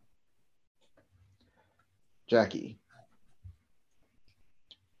 Jackie.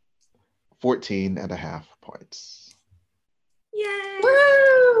 14.5 points. Yay!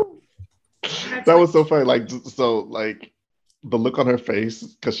 Woo! That was so funny. Like the look on her face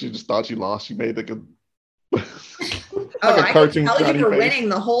because she just thought she lost. She made like a I could tell you were winning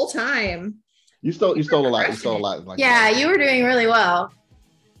the whole time. You stole a lot. You stole a lot. Like yeah, you were doing really well.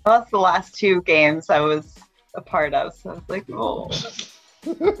 Well, that's the last 2 games I was a part of, so I was like, oh.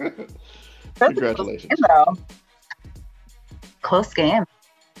 Congratulations. Close game.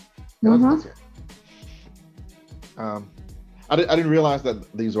 Mm-hmm. I didn't realize that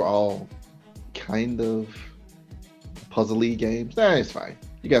these were all kind of puzzly games. Nah, it's fine.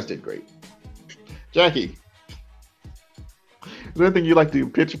 You guys did great. Jackie, is there anything you'd like to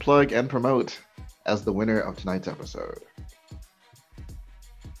pitch, plug, and promote as the winner of tonight's episode?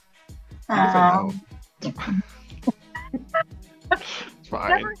 It's fine.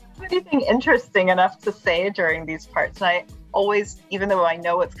 Never anything interesting enough to say during these parts. And I always, even though I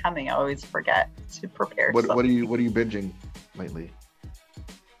know what's coming, I always forget to prepare. What are you binging lately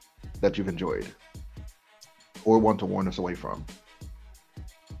that you've enjoyed or want to warn us away from?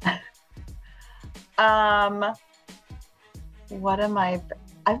 What am I?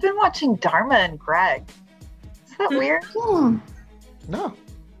 I've been watching Dharma and Greg. Is that weird? No.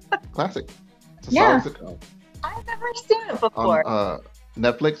 Classic. It's a Yeah. solid sitcom. I've never seen it before. On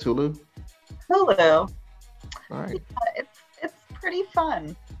Netflix, Hulu. Hulu. All right. It's pretty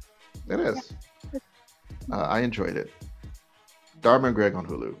fun. It is. I enjoyed it. Dharma and Greg on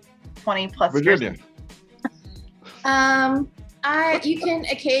Hulu. 20 plus Virginia. years. You can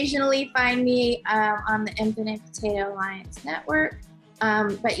occasionally find me on the Infinite Potato Alliance Network,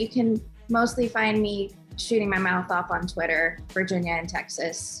 but you can mostly find me shooting my mouth off on Twitter, Virginia and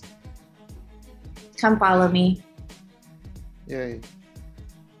Texas. Come follow me. Yay.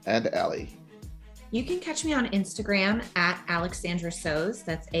 And Allie. You can catch me on Instagram at Alexandra Sews.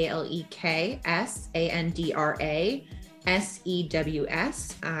 That's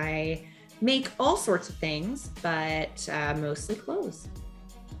AlexandraSews. I make all sorts of things, but mostly clothes.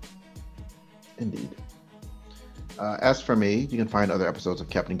 Indeed. As for me, you can find other episodes of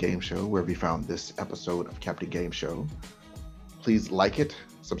Captain Game Show wherever you found this episode of Captain Game Show. Please like it,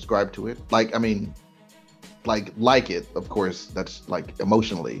 subscribe to it. Like it, of course, that's like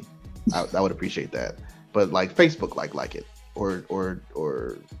emotionally, I would appreciate that. But like Facebook, like it, or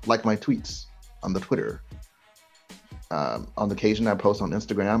like my tweets on the Twitter. On occasion, I post on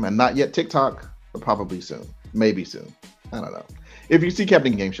Instagram, and not yet TikTok, but probably soon, maybe soon. I don't know. If you see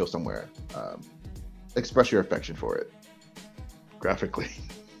Captain Game Show somewhere, express your affection for it graphically.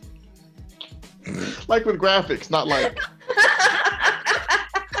 Like with graphics, not like.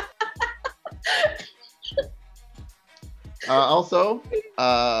 Also,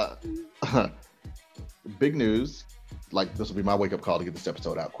 big news, like this will be my wake-up call to get this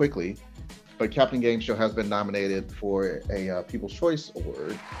episode out quickly, but Captain Game Show has been nominated for a People's Choice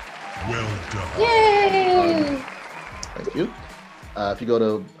Award. Well done. Yay! Thank you. If you go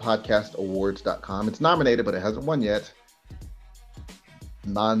to podcastawards.com, it's nominated, but it hasn't won yet.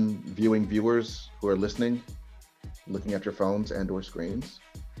 Non-viewing viewers who are listening, looking at your phones and or screens,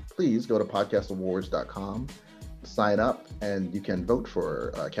 please go to podcastawards.com, sign up, and you can vote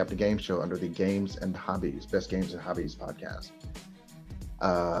for Captain Game Show under the Games and Hobbies, Best Games and Hobbies podcast.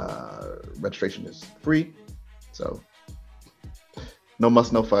 Registration is free, so no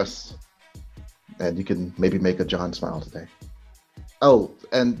muss, no fuss, and you can maybe make a John smile today. Oh,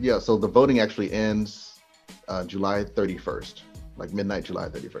 and yeah, so the voting actually ends July 31st, like midnight July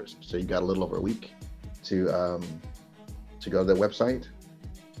 31st. So you got a little over a week to go to their website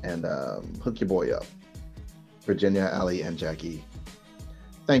and hook your boy up. Virginia, Allie, and Jackie,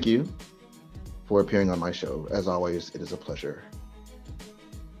 thank you for appearing on my show. As always, it is a pleasure.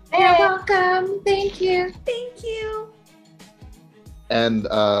 You're welcome. Thank you. Thank you. And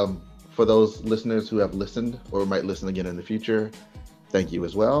for those listeners who have listened or might listen again in the future, thank you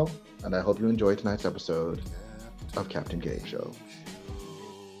as well. And I hope you enjoyed tonight's episode of Captain Game Show.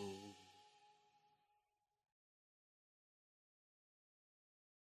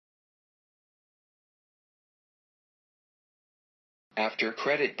 After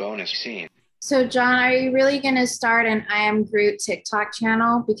credit bonus scene. So, John, are you really going to start an I Am Groot TikTok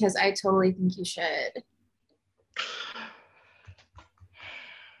channel? Because I totally think you should.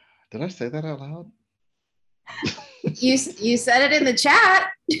 Did I say that out loud? You said it in the chat.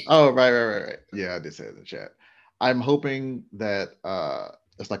 Oh, right. Yeah, I did say it in the chat. I'm hoping that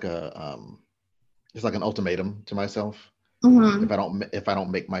it's like an ultimatum to myself. Mm-hmm. If I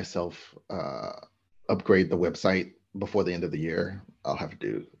don't make myself upgrade the website before the end of the year, I'll have to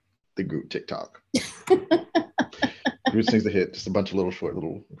do the Groot TikTok. Groot Sings the Hit, just a bunch of little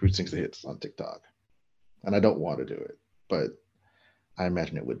Groot Sings the Hits on TikTok. And I don't want to do it, but I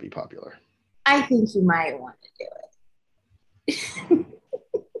imagine it would be popular. I think you might want to do it.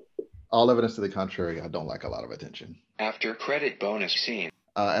 All evidence to the contrary, I don't like a lot of attention. After credit bonus scene.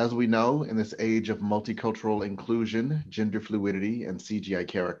 As we know, in this age of multicultural inclusion, gender fluidity, and CGI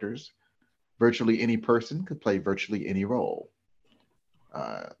characters, virtually any person could play virtually any role,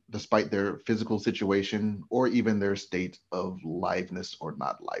 despite their physical situation or even their state of liveness or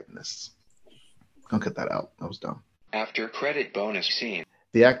not liveness. I'll cut that out. That was dumb. After credit bonus scene.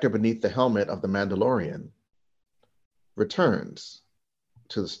 The actor beneath the helmet of the Mandalorian returns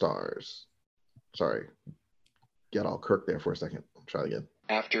to the stars. Sorry, get all Kirk there for a second. I'll try again.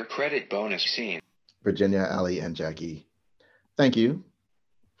 After credit bonus scene. Virginia, Allie, and Jackie, thank you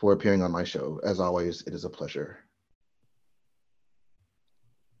for appearing on my show. As always, it is a pleasure.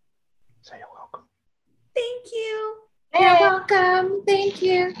 Say you're welcome. Thank you. You're welcome. Thank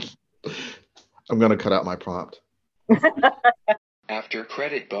you. I'm going to cut out my prompt. After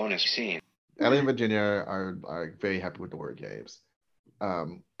credit bonus scene. Allie and Virginia are very happy with the word games.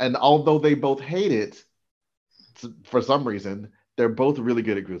 And although they both hate it, for some reason, they're both really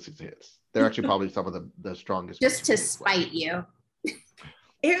good at Groot Sings the Hits. They're actually probably some of the strongest. Just to spite you.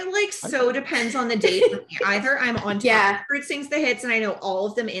 It like so depends on the day for me. Either I'm on top of Groot Sings the Hits and I know all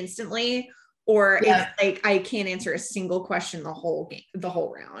of them instantly, or it's like I can't answer a single question the whole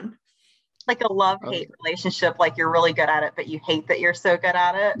round. Like a love-hate relationship, like you're really good at it, but you hate that you're so good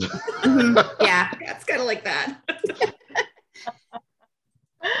at it. Yeah, it's kind of like that.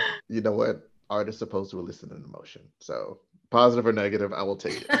 You know what? Art is supposed to elicit an emotion. So positive or negative, I will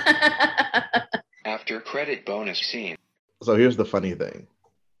take it. After credit bonus scene. So here's the funny thing.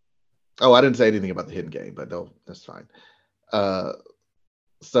 Oh, I didn't say anything about the hidden game, but no, that's fine.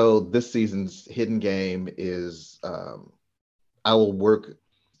 So this season's hidden game is I will work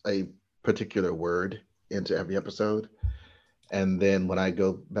a particular word into every episode. And then when I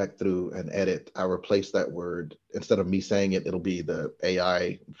go back through and edit, I replace that word. Instead of me saying it, it'll be the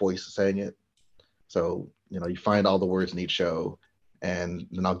AI voice saying it. So, you find all the words in each show, and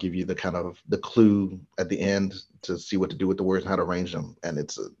then I'll give you the kind of the clue at the end to see what to do with the words and how to arrange them. And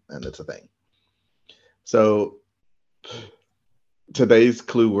it's a thing. So today's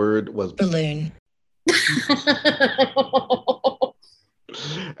clue word was balloon.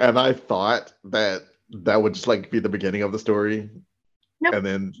 And I thought that would just like be the beginning of the story. Nope. And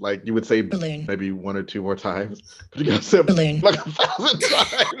then like you would say balloon maybe one or two more times. But you gotta say balloon like 1,000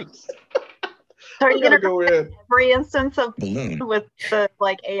 times. So are you gonna go in every instance of Balloon with the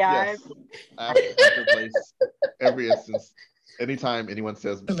like AI? Yes. After place, every instance. Anytime anyone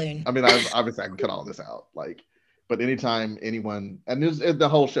says balloon. I mean, obviously I can cut all this out. Like, but anytime anyone, and this is the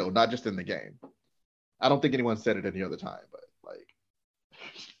whole show, not just in the game. I don't think anyone said it any other time, but like,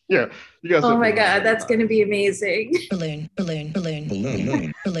 yeah, you guys. Oh my God, that's going to be amazing. Balloon. balloon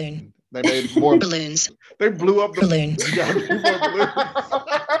Balloon. They made more balloons. They blew up the Balloon. You guys made more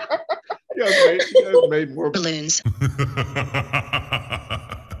balloons. You guys made more balloons.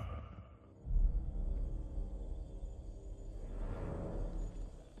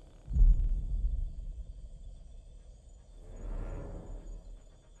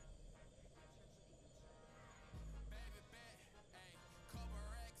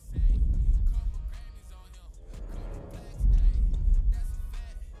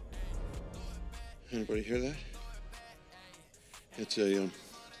 Anybody hear that? It's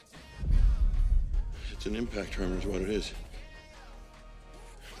an impact tremor is what it is.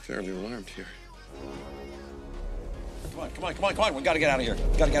 I'm fairly alarmed here. Come on. We gotta get out of here.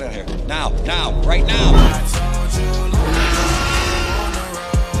 Now, right now.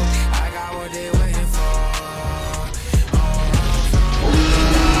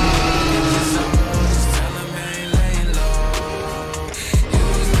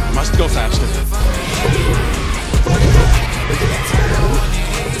 Must go faster.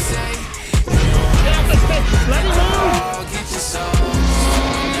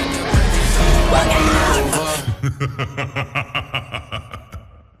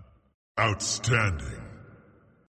 Outstanding.